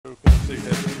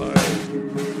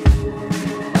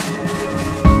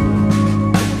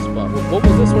What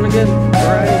was this one again?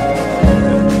 Variety?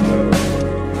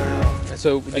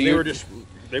 So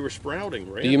they were sprouting,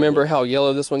 right? Do you remember how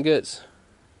yellow this one gets?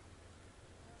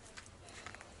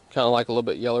 Kind of like a little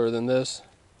bit yellower than this.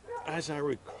 As I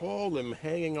recall them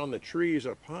hanging on the trees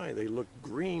up high, they looked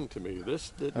green to me.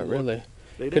 This didn't. Oh, really?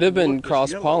 Look, could have been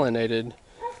cross-pollinated.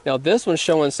 Now this one's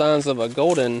showing signs of a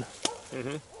golden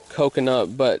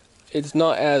coconut, but it's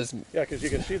not as... Yeah, because you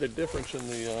can see the difference in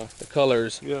the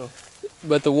colors. Yeah.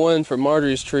 But the one for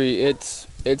Marjorie's tree, it's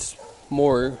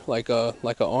more like a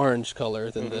orange color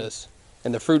than this.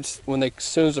 And the fruits, as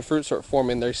soon as the fruits start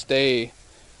forming, they stay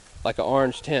like an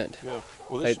orange tint. Yeah.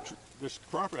 Well, this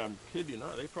property, I'm kidding you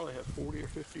not, they probably have 40 or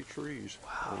 50 trees.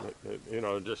 Wow. You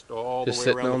know, just all the way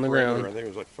sitting around on the perimeter. ground. I think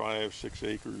it was like 5-6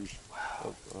 acres.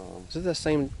 Wow. Is it the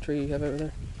same tree you have over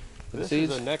there? This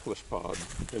is a necklace pod,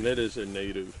 and it is a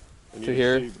native. And to you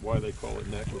here? can see why they call it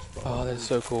necklace pod. Oh, that's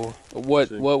so cool.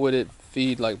 What would it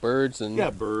feed, like birds? And yeah,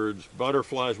 birds,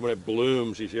 butterflies. When it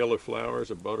blooms, these yellow flowers,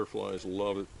 the butterflies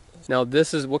love it. Now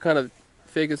this is, what kind of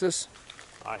fig is this?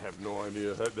 I have no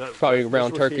idea. Probably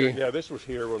around Turkey. Yeah, this was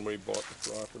here when we bought the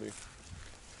property.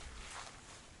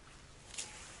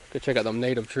 Go check out them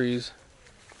native trees.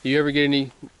 Do you ever get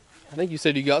any? I think you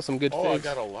said you got some good figs. Oh, I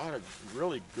got a lot of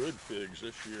really good figs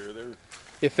this year.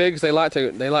 Yeah, figs they like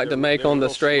to make on the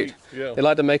straight. Yeah. They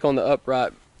like to make on the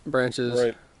upright branches.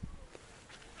 Right.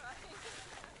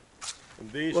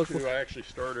 And these two, I actually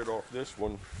started off this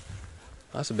one.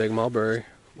 That's a big mulberry.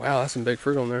 Wow, that's some big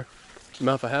fruit on there. You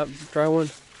mind if I try one?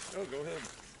 Oh, go ahead.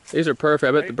 These are perfect.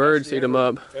 I bet the birds eat them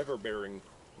up. Ever-bearing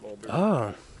mulberry.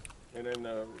 Oh. And then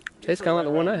tastes kind of like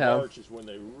the one I have. March is when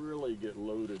they really get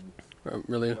loaded.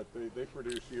 Really? But they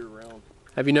produce year-round.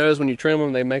 Have you noticed when you trim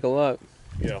them, they make a lot?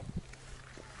 Yeah.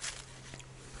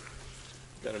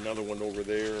 Got another one over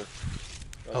there.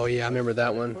 Oh yeah, I remember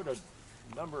that one. Put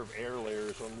a number of air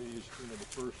layers on these the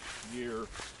first year.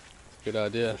 Good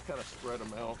idea. Just kind of spread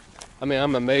them out. I mean,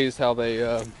 I'm amazed how they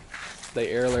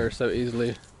air layer so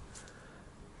easily.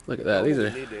 Look at that. These are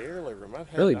need to air layer them.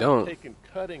 I've taken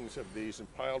cuttings of these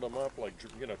and piled them up like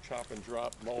chop and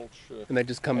drop mulch. And they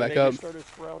just come back up. Started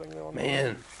sprouting on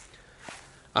Man,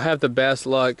 I have the best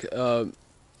luck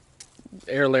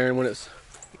air layering when it's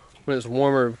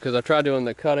warmer, because I tried doing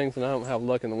the cuttings and I don't have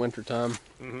luck in the winter time.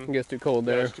 It gets too cold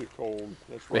there. It's too cold.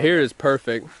 That's but here is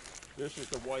perfect. This is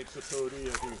the white sapote. As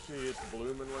you can see, it's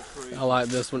blooming like crazy. I like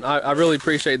this one. I really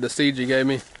appreciate the seeds you gave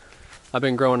me. I've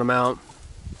been growing them out.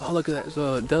 Oh, look at that. It's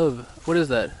a dove. What is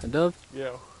that? A dove?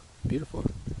 Yeah. Beautiful.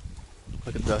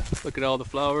 Look at all the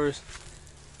flowers.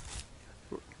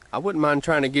 I wouldn't mind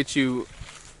trying to get you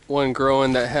one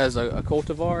growing that has a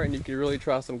cultivar, and you could really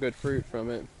try some good fruit from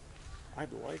it.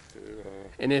 I'd like to.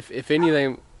 And if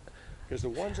anything, because the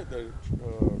ones at the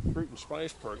Fruit and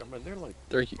Spice Park, I mean,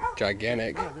 they're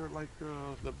gigantic. Yeah, they're like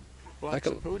the black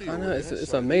sapote. I know,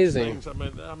 it's amazing. Things, I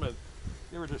mean,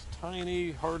 they were just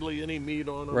tiny, hardly any meat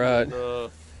on them. Right.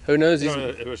 And, who knows?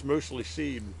 It was mostly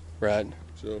seed. Right.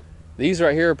 So these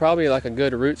right here are probably like a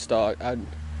good root stock. Have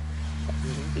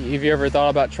you ever thought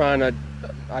about trying to?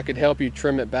 I could help you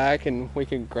trim it back, and we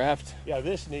can graft. Yeah,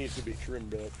 this needs to be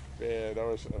trimmed up bad. I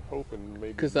was hoping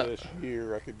maybe this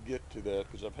year I could get to that,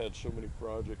 because I've had so many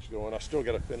projects going. I still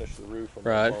got to finish the roof on the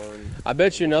barn. I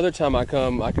bet you another time I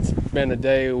come, I can spend a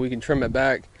day. We can trim it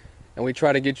back, and we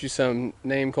try to get you some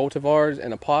named cultivars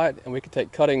in a pot, and we can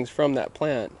take cuttings from that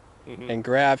plant and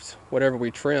graft whatever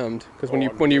we trimmed. Because when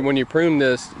you prune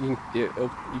this, you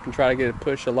can try to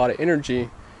push a lot of energy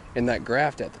in that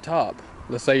graft at the top.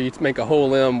 Let's say you make a whole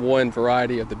limb one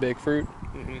variety of the big fruit.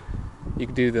 You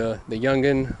can do the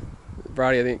youngin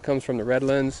variety. I think it comes from the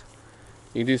Redlands.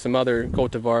 You can do some other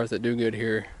cultivars that do good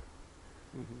here.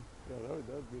 Yeah,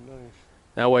 that'd be nice.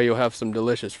 That way you'll have some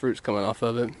delicious fruits coming off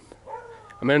of it.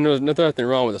 I mean, there's nothing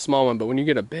wrong with a small one, but when you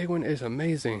get a big one, it's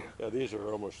amazing. Yeah, these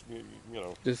are almost,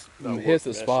 just hits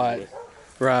the spot.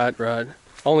 Right.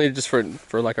 Only just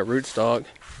for like a root stock.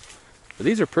 But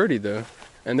these are pretty though,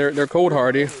 and they're cold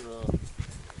hardy.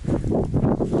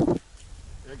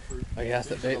 Oh yeah, that's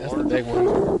the big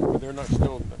one. But they're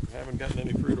haven't gotten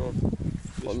any fruit off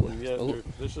this one yet.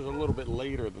 This is a little bit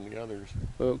later than the others.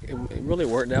 Well, it really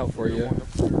worked out for you.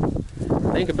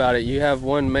 Think about it. You have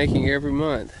one making every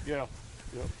month. Yeah.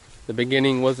 Yep. The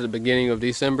beginning was the beginning of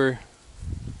December.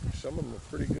 Some of them are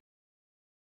pretty good.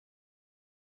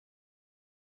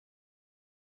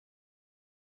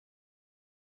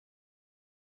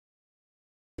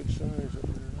 Good size up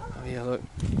there. Oh yeah, look.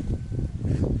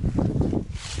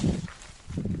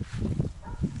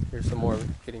 Here's some more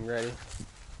getting ready.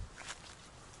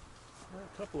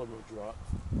 A couple of them have dropped.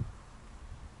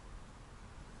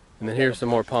 And then here's some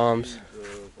more palms.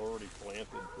 Already planted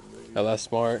from these. Oh, that's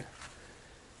smart.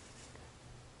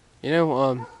 You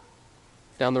know,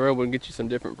 down the road we'll get you some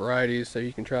different varieties so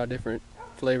you can try different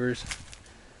flavors.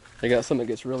 They got some that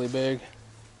gets really big.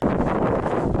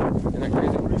 Isn't that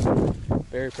crazy?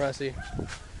 Very pricey.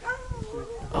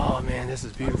 Oh man, this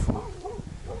is beautiful.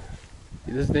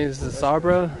 This thing is a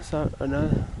Sabra?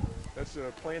 No. That's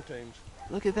plantains.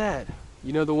 Look at that.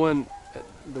 You know the one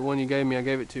you gave me, I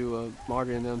gave it to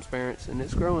Marty and them's parents, and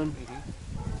it's growing.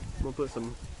 I'm gonna put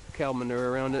some cow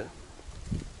manure around it.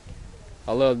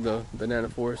 I love the banana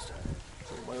forest.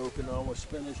 My Okinawa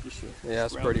spinach this year. Yeah,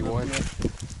 it's a pretty one.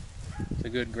 It's a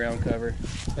good ground cover.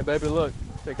 Hey baby, look,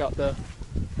 check out the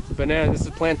banana. This is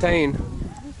plantain.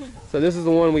 So this is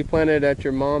the one we planted at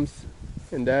your mom's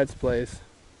and dad's place.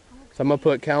 So I'm gonna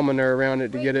put cow manure around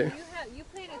it to get it. You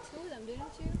planted 2 of them, didn't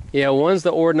you? Yeah, one's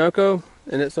the Orinoco,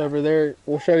 and it's over there.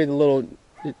 We'll show you the little.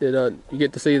 You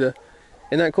get to see the.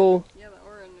 Isn't that cool? Yeah, the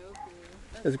Orinoco.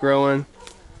 It's growing.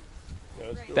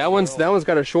 That one's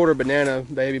got a shorter banana,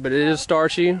 baby, but it is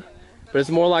starchy. But it's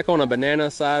more like on a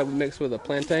banana side mixed with a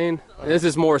plantain. And this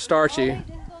is more starchy.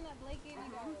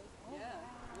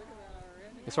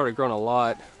 It started growing a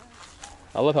lot.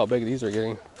 I love how big these are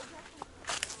getting.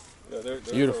 They're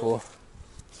Beautiful.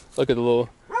 Look at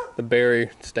the berry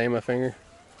stain my finger.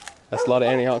 That's a lot of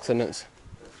antioxidants.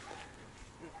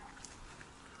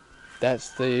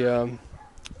 That's the.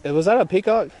 Was that a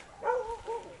peacock?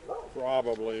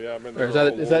 Probably. Yeah, I mean, Or is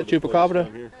that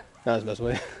chupacabra? No, that's messing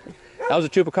with you. That was a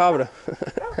chupacabra.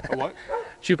 A what?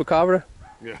 Chupacabra?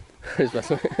 Yeah. It's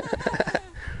messing with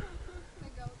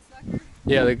you.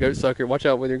 Yeah, the goat sucker. Watch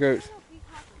out with your goats.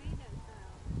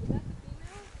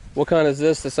 What kind is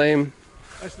this? The same?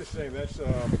 That's the same. That's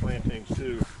plantains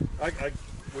too.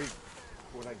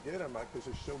 When I get them, because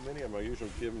there's so many of them, I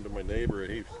usually give them to my neighbor.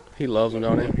 And He loves them,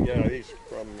 don't he? Yeah, he's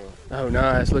from. Oh,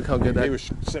 nice. Look how good that.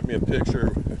 Sent me a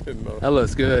picture. And, That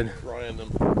looks good. trying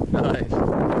them. Nice.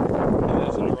 And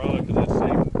that's ironic because that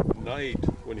same night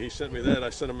when he sent me that, I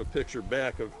sent him a picture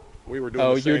back of we were doing.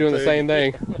 Oh, the same you were doing the same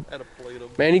thing. I had a plate of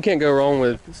them. Man, you can't go wrong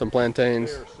with some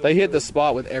plantains. They hit the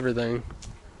spot with everything.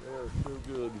 They're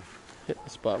so good. Hit the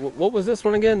spot. What was this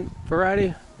one again?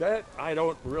 Variety? That I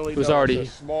don't really. It was know. already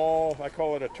It's a small. I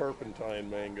call it a turpentine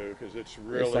mango because it's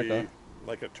really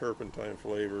like a turpentine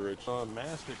flavor. It's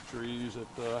mastic trees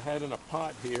that I had in a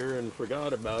pot here and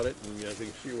forgot about it, and I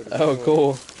think she would. Oh,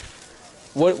 cool.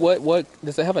 What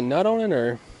does it have a nut on it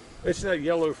or? It's that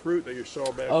yellow fruit that you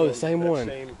saw back. Oh, the same one.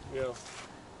 Yeah.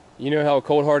 You know how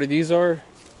cold-hardy these are?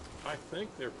 I think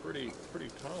they're pretty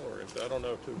tolerant. I don't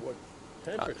know to what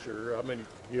temperature. I mean,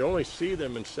 you only see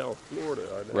them in South Florida.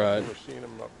 I've never seen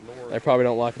them up north. They probably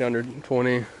don't like it under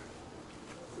 20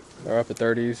 or up to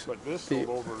 30s. But this will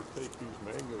overtake these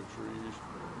mango trees.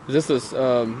 Is this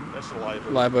That's a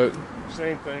live oak?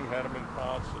 Same thing. Had them in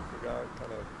pots and forgot.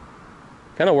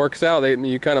 Kind of works out.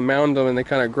 You kind of mound them and they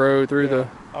kind of grow through the.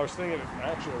 I was thinking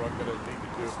actually what I'm going to need to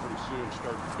do pretty soon,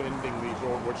 start bending these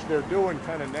over, which they're doing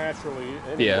kind of naturally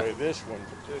anyway. Yeah. This one,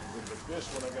 but this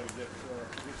one I got to get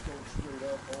just going straight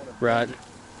up on it. Right.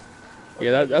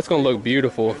 Yeah, that's going to look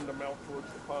beautiful. Bend them out towards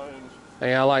the pines.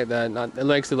 Yeah, I like that. It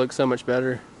makes it look so much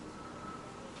better.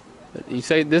 But you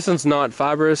say this one's not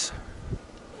fibrous?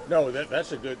 No,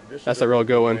 that's a good. That's a real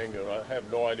good one. Mango. I have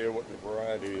no idea what the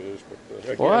variety is, but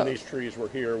again, these trees were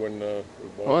here when.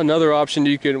 Well, another option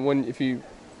you could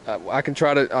I can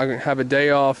have a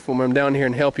day off when I'm down here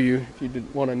and help you if you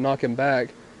want to knock him back,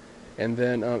 and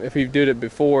then if you did it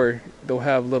before, they'll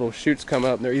have little shoots come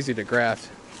up and they're easy to graft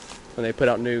when they put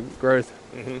out new growth.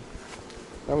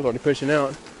 That was already pushing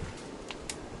out.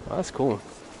 Well, that's cool.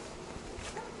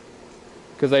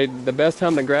 Because the best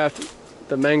time to graft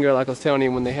the mango, like I was telling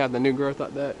you, when they have the new growth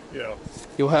like that, yeah,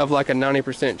 you'll have like a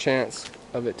 90% chance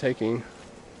of it taking.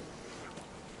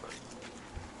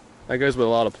 That goes with a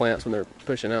lot of plants when they're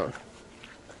pushing out.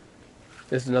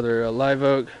 This is another live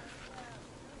oak.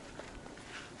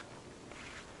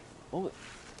 What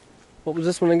was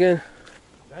this one again?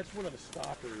 That's one of the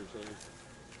stoppers,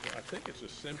 and I think it's a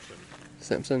Simpson.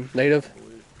 Simpson, native?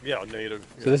 Yeah, native.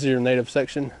 So this is your native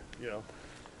section? Yeah.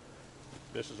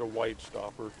 This is a white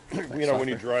stopper. You know, when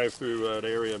you drive through that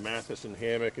area, Mathis and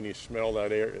Hammock, and you smell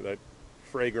that air, that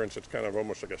fragrance, it's kind of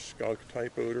almost like a skunk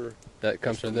type odor. That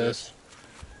comes from this?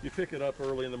 You pick it up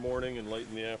early in the morning and late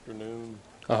in the afternoon.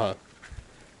 Uh-huh.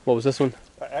 What was this one?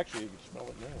 Actually, you can smell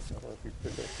it now. I don't know if you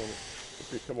pick up on it. If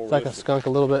you come over it's like a skunk a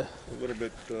little bit. A little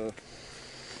bit.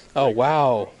 Oh,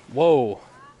 wow. Whoa.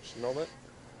 Smell that?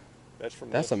 That's from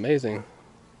That's amazing.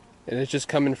 And it's just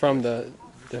coming from the,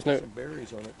 there's no. Some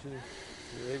berries on it, too.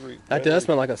 That does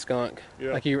smell like a skunk.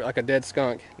 Yeah. Like a dead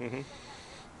skunk.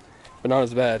 But not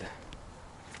as bad.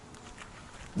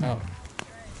 Oh,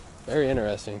 very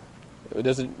interesting.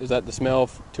 Is that the smell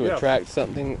to Yeah. attract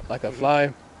something like a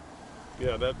fly?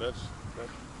 Yeah, that's from this.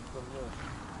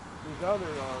 These other,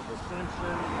 the Simpson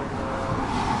and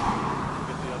I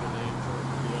forget the other names of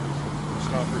the other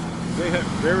stoppers. They have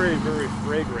very, very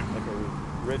fragrant, like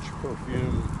a rich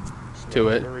perfume smell, To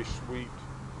it. very sweet.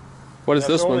 What is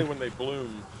That's this only one? when they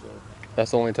bloom. So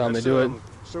That's the only time that's, they do it.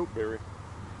 Soapberry.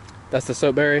 That's the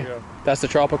soapberry? Yeah. That's the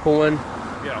tropical one?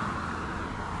 Yeah.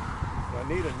 I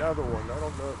need another one. I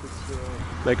don't know if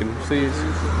it's Making seeds?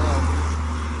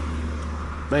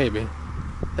 Maybe.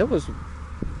 It was,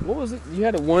 what was it? You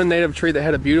had one native tree that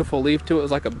had a beautiful leaf to it. It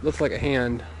was like looks like a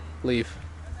hand leaf.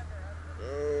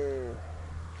 Oh.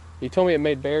 You told me it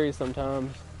made berries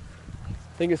sometimes.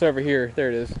 I think it's over here. There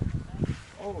it is.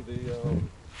 Oh,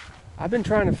 I've been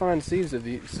trying to find seeds of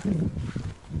these. the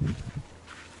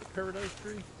paradise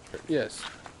tree? Yes.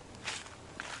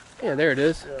 Yeah, there it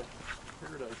is. Yeah,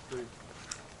 paradise tree.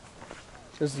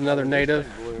 This is another This native.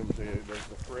 thing blooms.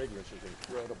 The fragrance is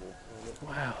incredible.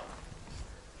 Wow.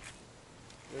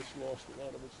 It's lost a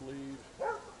lot of its leaves.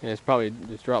 Yeah, it's probably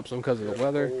just dropped some because of the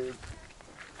weather. Cold.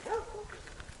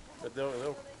 But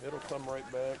it'll come right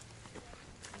back.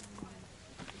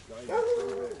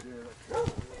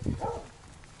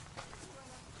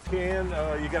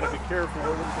 You got to be careful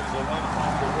with them because a lot of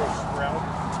times they will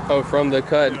sprout. Oh, from the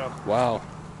cut. Yeah. Wow.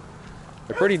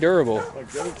 They're pretty durable. My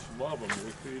goats love them.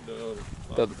 We feed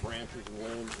lots of branches and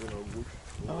limbs.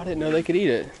 Oh, I didn't know they could eat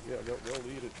it. Yeah, they'll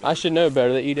eat it. I should know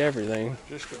better. They eat everything.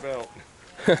 Just about.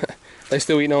 They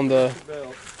still eating on the. Just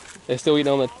about. They still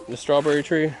eating on the strawberry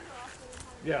tree.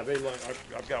 Yeah, they like.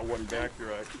 I've got one back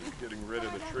there actually getting rid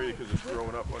of the tree because it's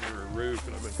growing up under a roof,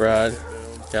 and I've been Right. cutting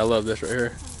it down. Yeah, I love this right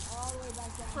here.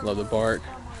 Love the bark.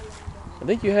 I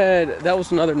think you had that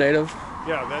was another native.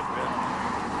 Yeah,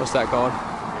 that What's that called?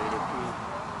 native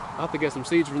too. I'll have to get some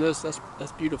seeds from this.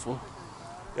 That's beautiful.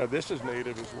 Yeah, this is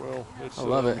native as well. It's, I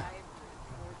love it.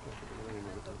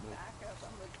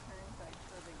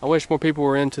 I wish more people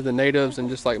were into the natives and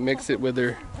just like mix it with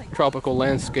their tropical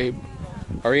landscape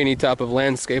or any type of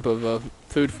landscape of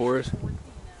food forest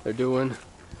they're doing.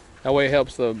 That way it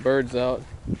helps the birds out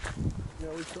Yeah,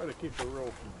 we try to keep a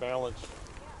real balance.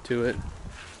 to it. This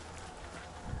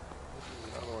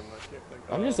is another one I can't think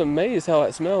of. I'm just amazed how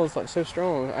it smells like so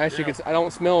strong. I actually I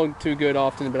don't smell too good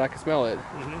often, but I can smell it.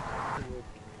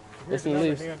 Here's Listen to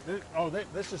another these. hand.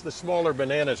 This is the smaller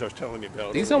bananas I was telling you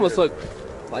about. These over almost here. look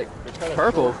like They're kinda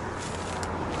purple,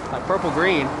 short. like purple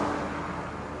green.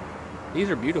 These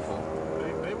are beautiful.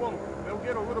 They'll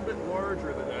get a little bit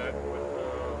larger than that,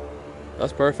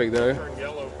 That's perfect but though. turn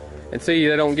yellow. And see,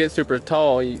 they don't get super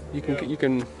tall. You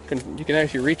can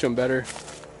actually reach them better.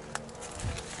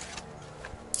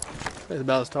 It's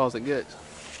about as tall as it gets.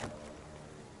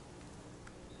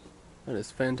 That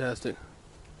is fantastic.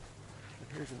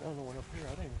 Here's another one up here.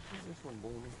 I didn't see this one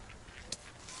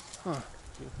blooming.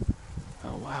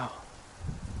 Oh wow.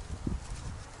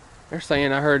 They're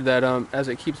saying, I heard that as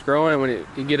it keeps growing, when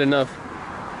you get enough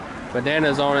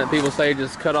bananas on it, people say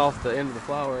just cut off the end of the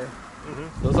flower.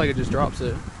 Looks like it just drops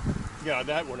it. Yeah,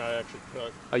 that one I actually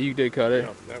cut. Oh, you did cut it.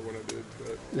 Yeah, that one I did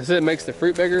cut. Does it makes the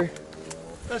fruit bigger?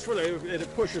 That's what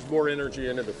it pushes more energy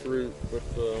into the fruit. But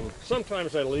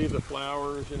sometimes I leave the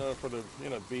flowers, for the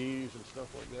bees and stuff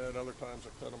like that. Other times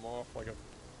I cut them off like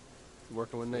a.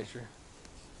 Working with nature.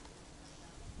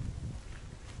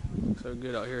 Looks so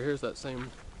good out here. Here's that same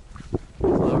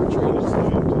flower tree. It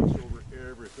takes over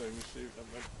everything. You see,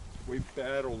 we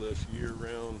battle this year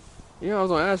round. Yeah, I was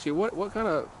gonna ask you what kind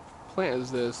of plant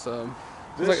is this?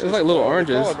 It's like little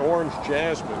oranges. They call it orange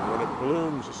jasmine. When it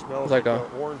blooms, it smells It's like like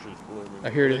a- oranges blooming. I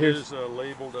hear it. It is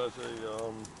labeled as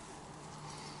a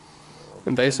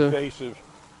Invasive. invasive.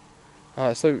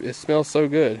 It smells so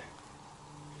good.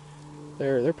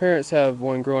 Their parents have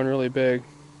one growing really big,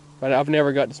 but I've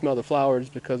never got to smell the flowers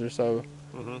because they're so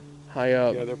high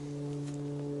up. Yeah, they're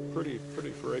pretty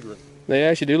fragrant. They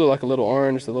actually do look like a little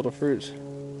orange, the little fruits.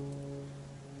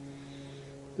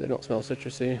 They don't smell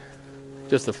citrusy,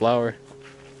 just the flower.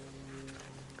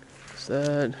 What's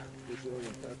that?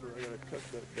 Brazilian pepper. I gotta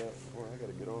cut that down. Well, I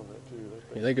gotta get on that too.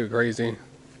 Yeah, they go crazy.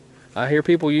 I hear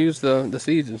people use the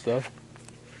seeds and stuff.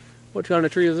 What kind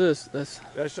of tree is this?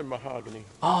 That's a mahogany.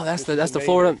 Oh, that's It's the native.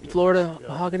 Florida Yeah.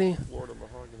 mahogany. Florida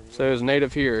mahogany. So it's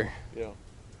native here. Yeah.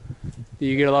 Do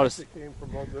you get a lot of? It came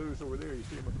from all those over there. You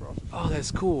see them across the street. Oh,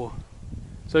 that's cool.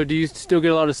 So do you still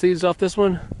get a lot of seeds off this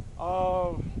one?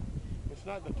 It's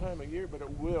not the time of year, but it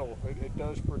will. It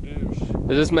does produce. Does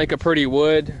this make a pretty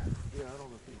wood? Yeah, I don't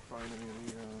know if you can find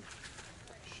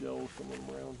any shells from them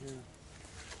around here.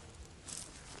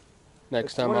 Next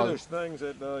It's time one of I'll. those things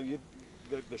that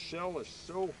the shell is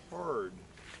so hard.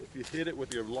 If you hit it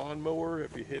with your lawnmower,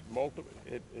 if you hit multiple,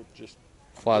 it just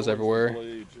Flies ruins the everywhere.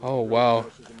 blades. It Oh, really wow.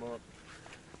 messes them up.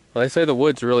 Well, they say the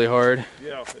wood's really hard.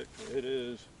 Yeah, it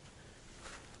is.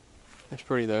 It's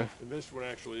pretty though. And this one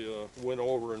actually went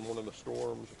over in one of the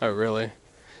storms. Oh, really?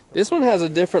 This one has a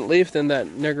different leaf than that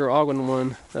Nicaraguan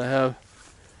one that I have.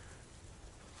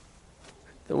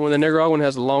 The Nicaraguan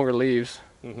has longer leaves.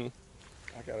 Mm-hmm.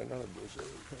 I got another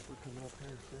Brazilian pepper coming up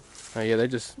here. See? Oh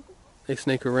yeah, they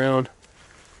sneak around.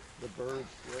 The birds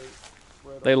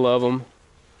right They up. love them.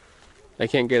 They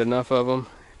can't get enough of them.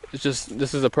 It's just,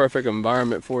 this is a perfect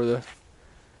environment for the.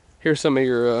 Here's some of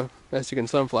your Mexican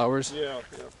sunflowers. Yeah.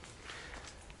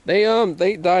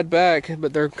 They died back,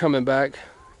 but they're coming back.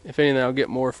 If anything, I'll get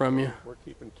more from you. We're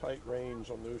keeping tight reins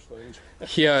on those things.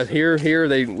 Yeah, here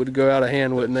they would go out of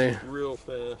hand, wouldn't they? Real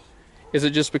fast. Is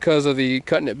it just because of the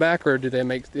cutting it back, or do they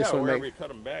make this one wherever make? you cut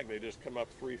them back, they just come up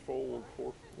threefold,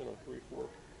 four, three-fold.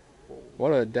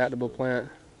 What an adaptable plant!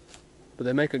 But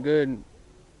they make a good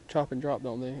chop and drop,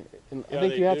 don't they? And Yeah, I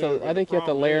think they you have do, to. but I think you have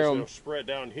to the problem layer is them. They'll spread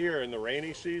down here in the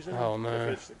rainy season. Oh, no. If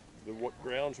it's the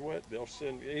ground's wet, they'll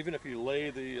send. Even if you lay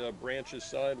the branches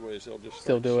sideways, they'll just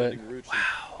Still start do it. sending roots and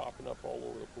popping up all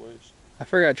over the place. I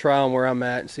figured I'd try them where I'm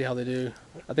at and see how they do.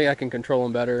 I think I can control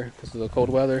them better because of the cold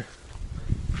weather.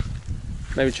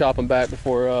 Maybe chop them back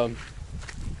before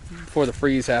the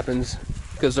freeze happens,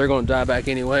 because they're going to die back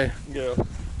anyway. Yeah.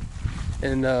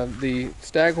 And the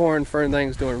staghorn fern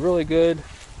thing's doing really good.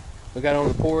 We got it on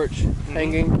the porch,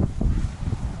 hanging.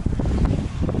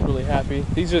 Really happy.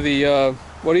 These are the,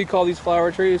 what do you call these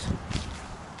flower trees?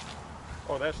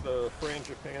 Oh, that's the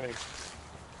frangipani.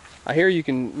 I hear you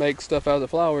can make stuff out of the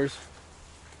flowers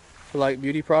for like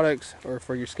beauty products or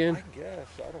for your skin. I guess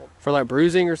I don't. For like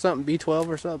bruising or something, B12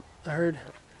 or something, I heard.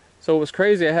 So it was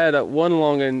crazy. I had one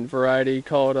longan variety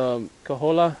called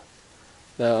Kahola,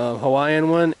 the Hawaiian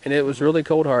one, and it was really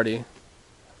cold hardy.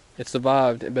 It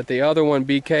survived. But the other one,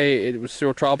 BK, it was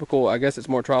still tropical. I guess it's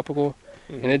more tropical,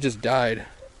 and it just died.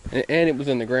 And it was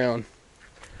in the ground.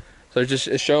 So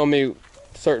it's showing me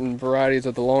certain varieties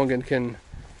of the longan can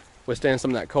withstand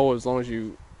some of that cold as long as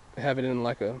you have it in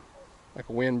like a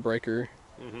windbreaker.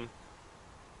 Mm-hmm.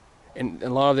 And a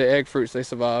lot of the egg fruits, they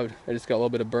survived. They just got a little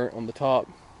bit of burnt on the top.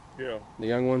 Yeah. The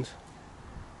young ones.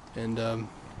 And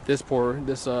this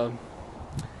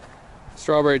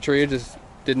strawberry tree just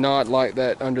did not like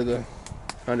that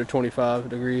under 25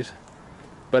 degrees.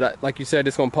 But like you said,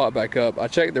 it's gonna pop back up. I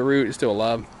checked the root; it's still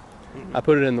alive. I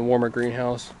put it in the warmer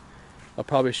greenhouse. I'll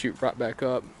probably shoot right back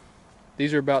up.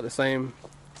 These are about the same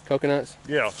coconuts.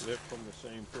 Yeah. They're from the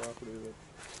same property.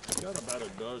 I've got about a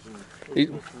dozen These-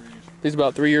 coconut trees. These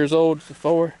about 3 years old,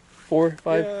 4,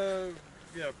 5.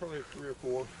 Yeah, probably 3 or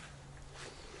 4.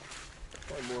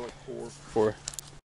 Probably more like 4. 4.